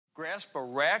Grasp a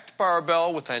racked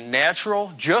barbell with a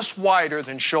natural, just wider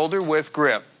than shoulder width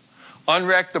grip.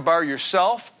 Unrack the bar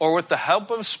yourself or with the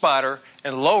help of a spotter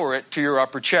and lower it to your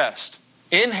upper chest.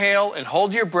 Inhale and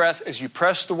hold your breath as you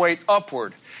press the weight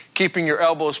upward, keeping your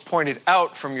elbows pointed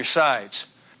out from your sides.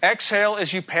 Exhale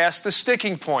as you pass the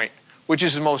sticking point, which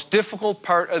is the most difficult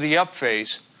part of the up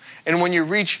phase. And when you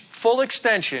reach full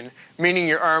extension, meaning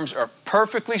your arms are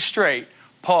perfectly straight,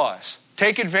 pause.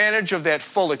 Take advantage of that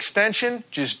full extension,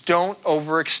 just don't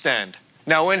overextend.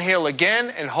 Now inhale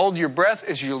again and hold your breath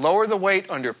as you lower the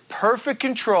weight under perfect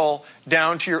control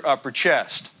down to your upper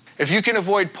chest. If you can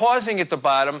avoid pausing at the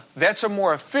bottom, that's a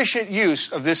more efficient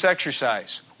use of this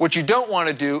exercise. What you don't want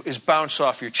to do is bounce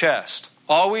off your chest.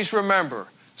 Always remember,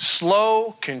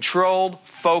 slow, controlled,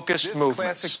 focused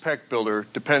movements. This classic pec builder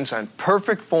depends on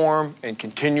perfect form and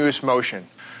continuous motion.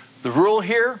 The rule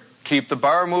here, keep the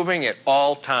bar moving at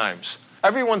all times.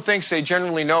 Everyone thinks they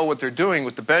generally know what they're doing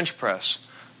with the bench press,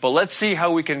 but let's see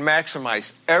how we can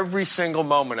maximize every single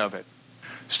moment of it.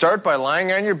 Start by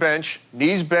lying on your bench,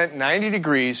 knees bent 90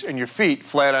 degrees, and your feet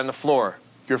flat on the floor.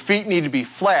 Your feet need to be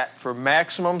flat for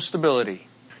maximum stability.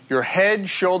 Your head,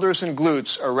 shoulders, and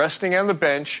glutes are resting on the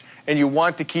bench, and you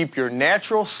want to keep your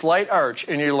natural slight arch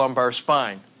in your lumbar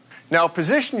spine. Now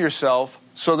position yourself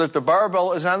so that the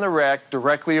barbell is on the rack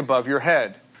directly above your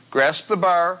head. Grasp the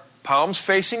bar, palms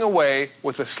facing away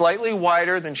with a slightly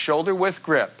wider than shoulder width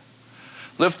grip.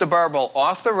 Lift the barbell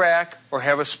off the rack or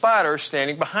have a spotter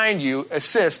standing behind you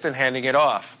assist in handing it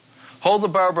off. Hold the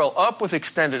barbell up with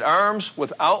extended arms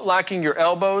without locking your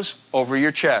elbows over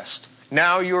your chest.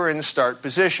 Now you are in the start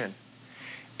position.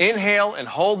 Inhale and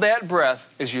hold that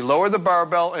breath as you lower the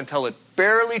barbell until it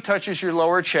barely touches your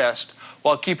lower chest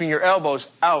while keeping your elbows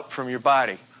out from your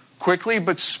body. Quickly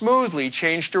but smoothly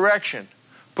change direction,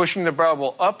 pushing the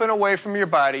barbell up and away from your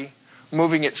body,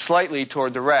 moving it slightly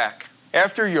toward the rack.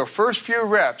 After your first few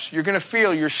reps, you're going to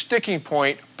feel your sticking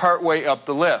point partway up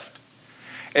the lift.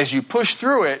 As you push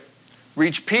through it,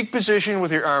 reach peak position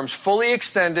with your arms fully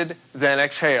extended, then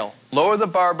exhale. Lower the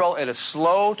barbell at a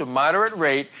slow to moderate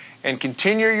rate and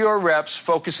continue your reps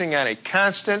focusing on a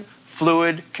constant,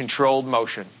 fluid, controlled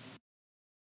motion.